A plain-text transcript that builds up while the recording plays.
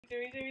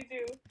Me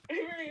too.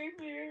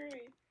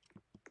 Hurry.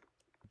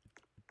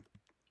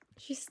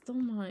 She stole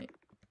my...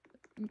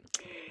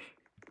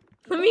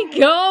 Let me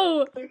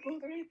go! They're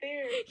both right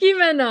there.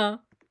 Jimena!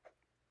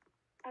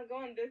 I'll go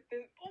on this.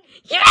 Oh.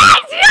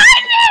 Yes!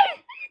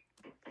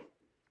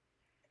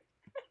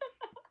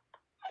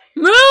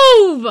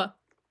 Move! Oh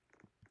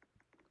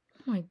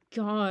my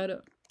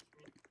god.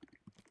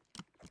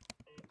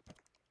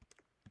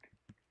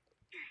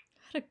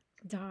 How to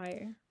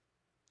die?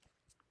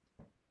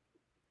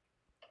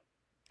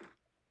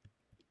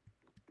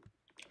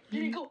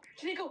 Nico!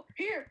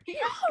 Here!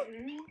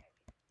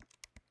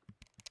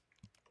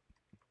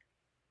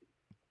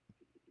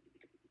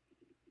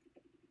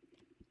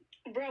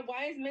 Bro,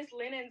 why is Miss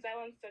Lynn and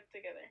Xylon stuck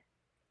together?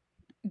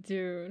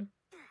 Dude.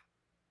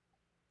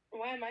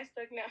 Why am I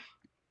stuck now?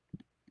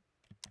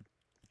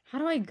 How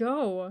do I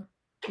go?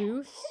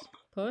 Goose?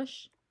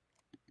 Push?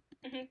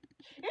 Someone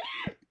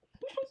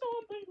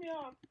push me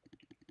off.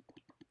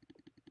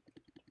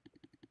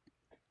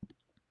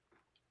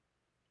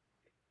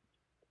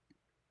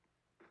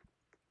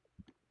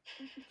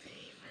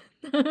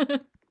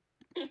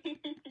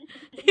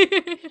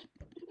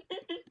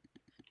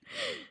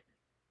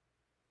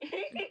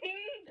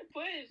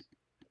 Push.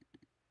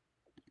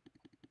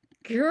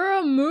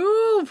 Girl,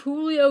 move!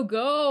 Julio,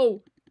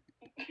 go!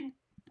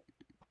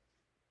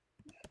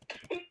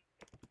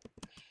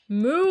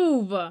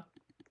 Move!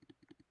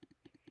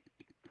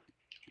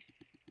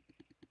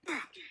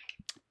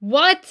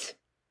 What?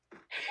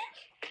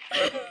 How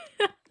does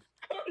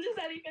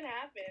that even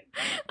happen?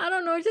 I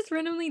don't know, I just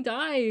randomly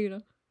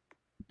died.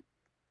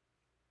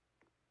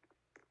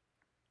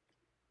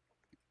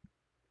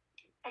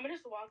 I'm gonna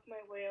just walk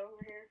my way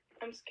over here.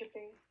 I'm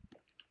skipping.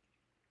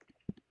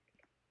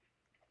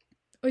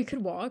 Oh, you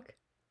could walk?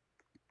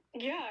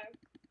 Yeah.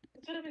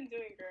 That's what I've been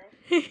doing, girl.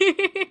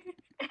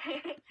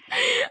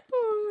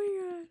 Oh my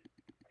god.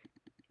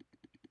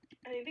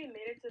 I think they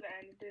made it to the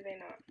end, did they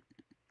not?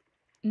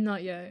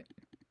 Not yet.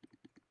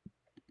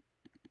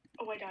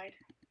 Oh, I died.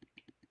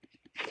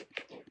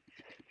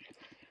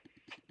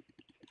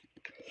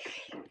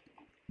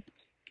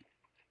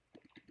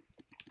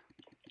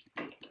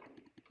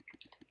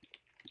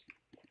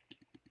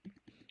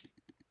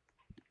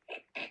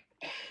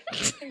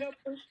 I got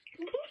pushed.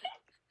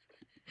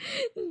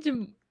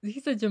 He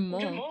said Jamal.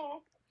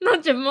 Jamal?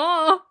 Not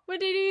Jamal! What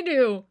did he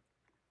do?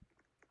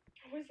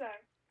 Who's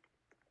that?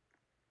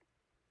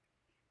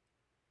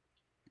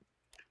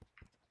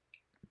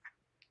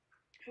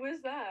 Who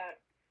is that?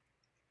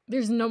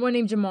 There's no one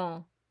named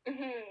Jamal.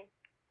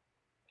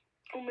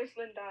 Oh, Miss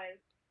Lynn died.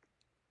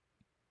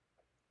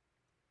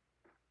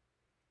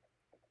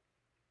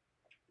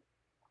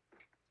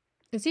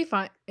 Is he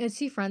fine? Is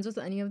he friends with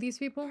any of these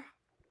people?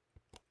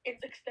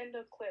 It's extend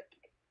a clip.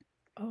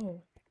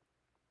 Oh.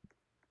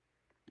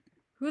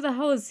 Who the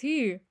hell is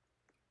he?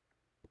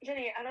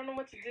 Jenny, I don't know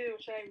what to do.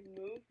 Should I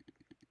move?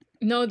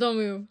 No, don't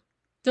move.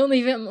 Don't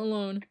leave him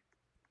alone.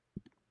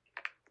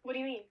 What do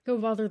you mean? Go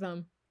bother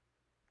them.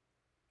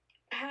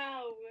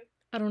 How?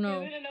 I don't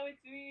know. He's gonna know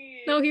it's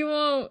me. No, he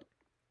won't.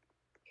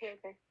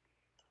 Okay.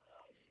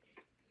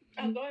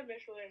 I'll go and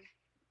Miss Lynn.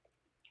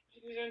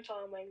 He's gonna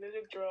tell him, like, there's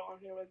a girl on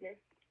here with me.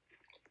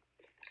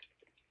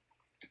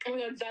 Oh my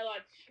god,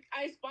 Xylon.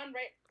 I spawned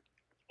right.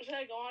 Should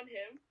I go on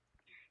him?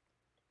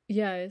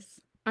 Yes.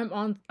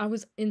 I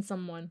was in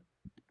someone.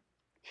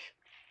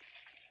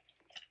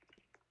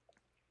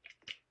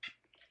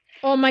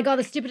 Oh my god,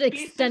 the stupid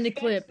extended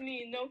clip.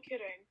 Me, no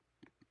kidding.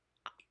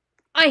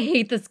 I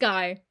hate this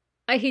guy.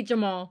 I hate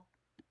Jamal.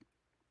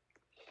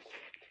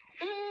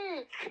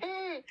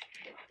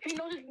 He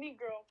knows it's me,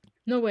 girl.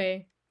 No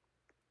way.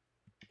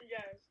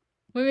 Yes.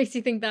 What makes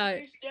you think that?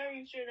 He's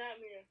staring straight at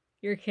me.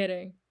 You're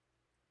kidding.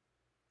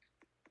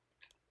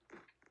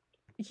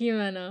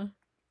 Jimena.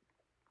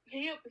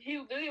 He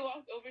literally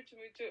walked over to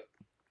me, too.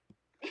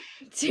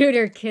 Dude,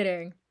 you're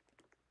kidding.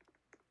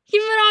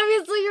 Jimena,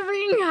 obviously you're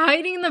freaking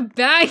hiding in the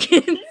back.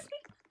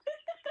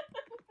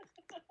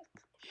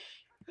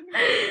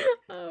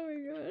 Oh my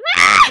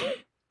god.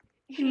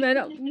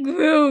 Jimena,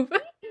 move.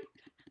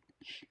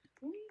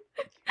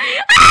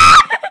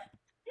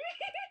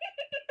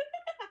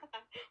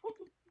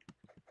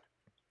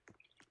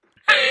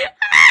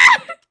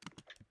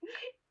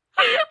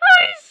 Oh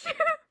shit.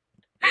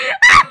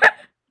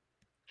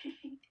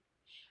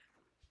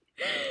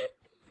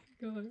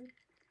 God.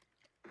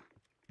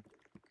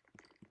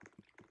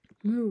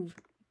 Move.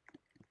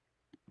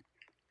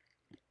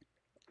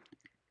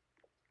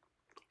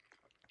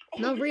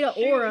 Not Rita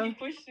Aura. He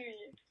pushed me.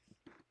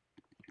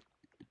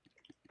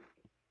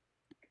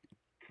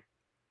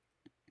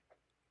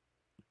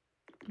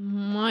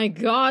 My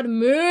god,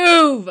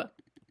 move!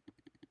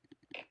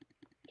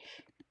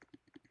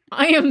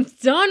 I am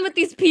done with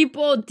these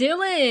people,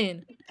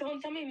 Dylan!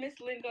 Don't tell me Miss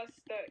Lynn got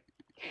stuck.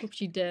 Hope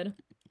she did.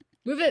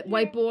 Move it,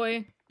 white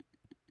boy.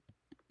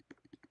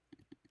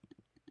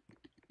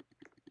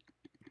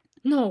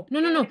 No, no,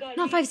 no, Oh no, my God,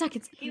 not 5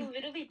 seconds. He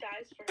literally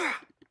dies for her.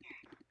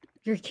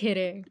 You're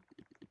kidding.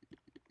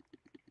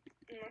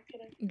 I'm not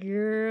kidding.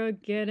 Girl,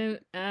 get him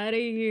out of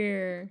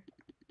here.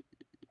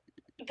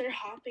 They're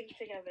hopping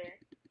together.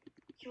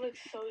 He looks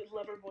so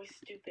lover boy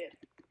stupid.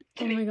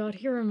 Oh my god,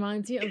 he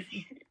reminds me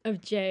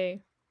of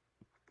Jay.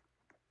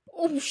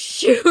 Oh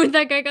shoot,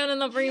 that guy got in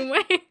the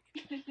freeway. I'm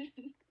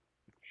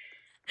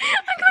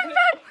going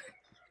backwards.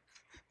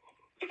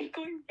 I'm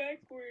going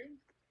backwards.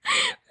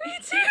 Me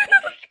too.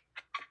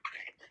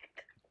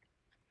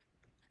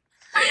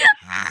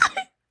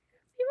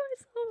 See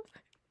myself.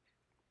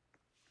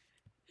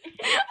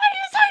 I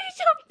just saw you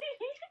jump.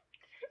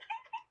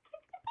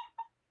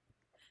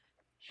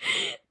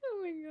 Oh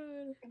my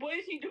god. What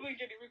is he doing?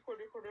 Jenny, record.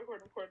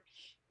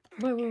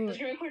 Wait. Let's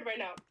record right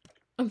now.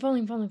 I'm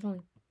falling.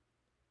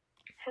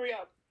 Hurry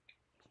up.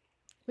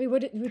 Wait,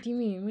 what do you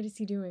mean? What is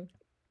he doing?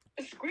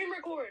 Screen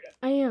record.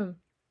 I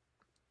am.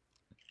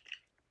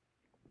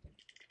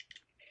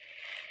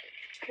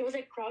 He was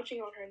like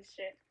crouching on her and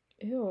shit.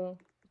 Ew.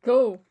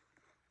 Go.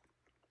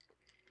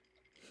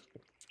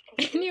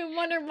 And you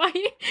wonder why you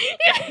make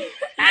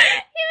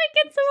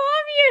it so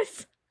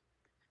obvious.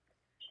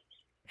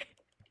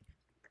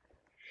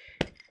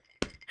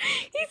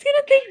 He's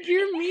gonna think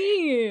you're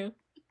me.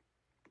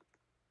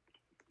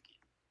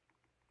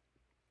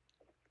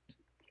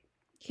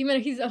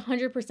 He's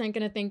 100%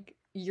 gonna think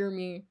you're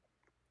me.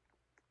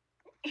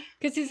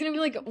 Cause he's gonna be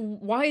like,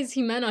 why is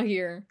Jimena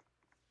here?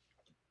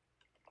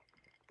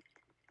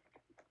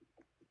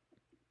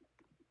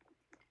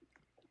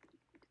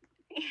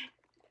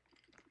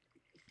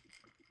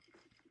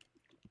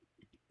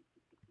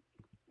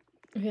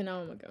 Okay,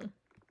 now I'm gonna go.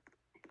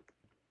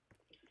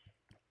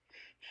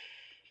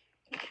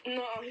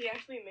 No, he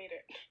actually made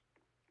it.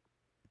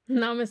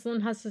 Now Miss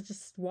Lynn has to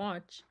just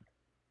watch.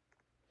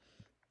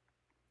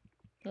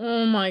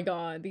 Oh my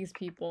god, these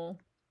people.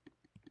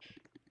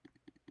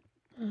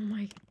 Oh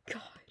my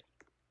god.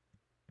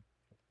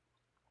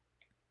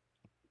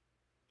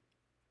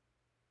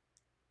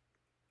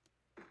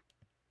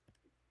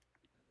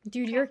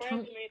 Dude, your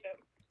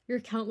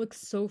account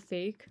looks so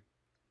fake.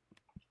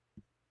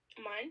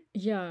 Mine?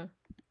 Yeah.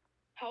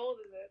 How old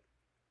is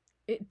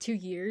it? 2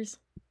 years.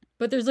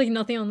 But there's like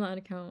nothing on that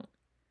account.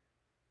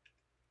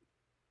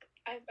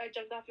 I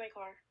jumped off my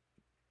car.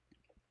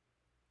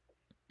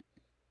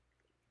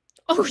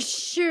 Oh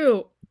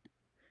shoot!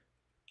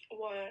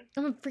 What?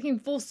 I'm at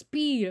freaking full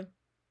speed.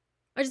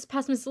 I just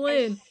passed Miss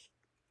Lynn.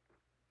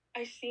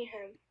 I see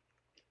him.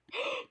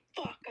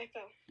 Fuck, I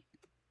fell.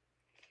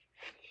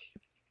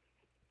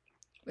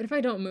 What if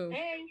I don't move?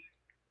 Hey!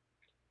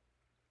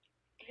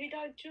 He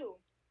died too.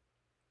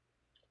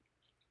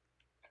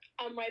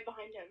 I'm right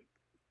behind him.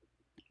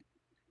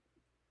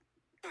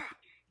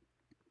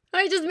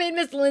 I just made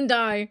Miss Lynn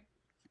die.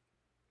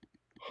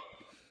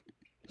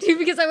 Dude,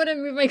 because I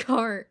wouldn't move my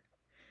car.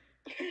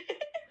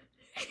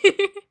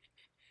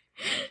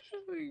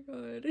 Oh my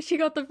god. She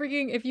got the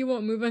freaking if you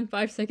won't move in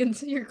 5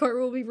 seconds, your car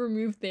will be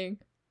removed thing.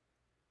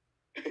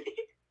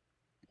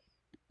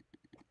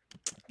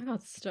 I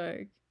got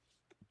stuck.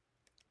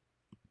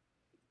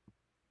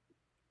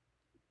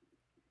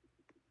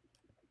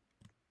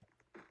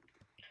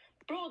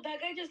 Bro, that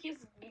guy just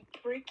keeps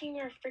breaking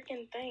our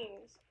freaking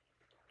things.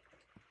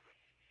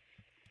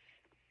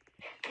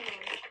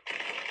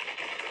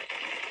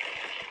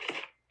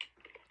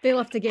 They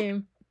left the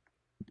game.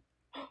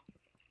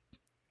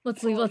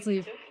 Let's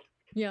leave.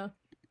 Yeah.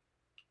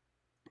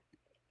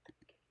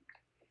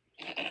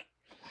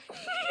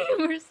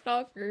 We're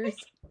stalkers.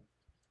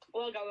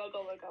 Log out.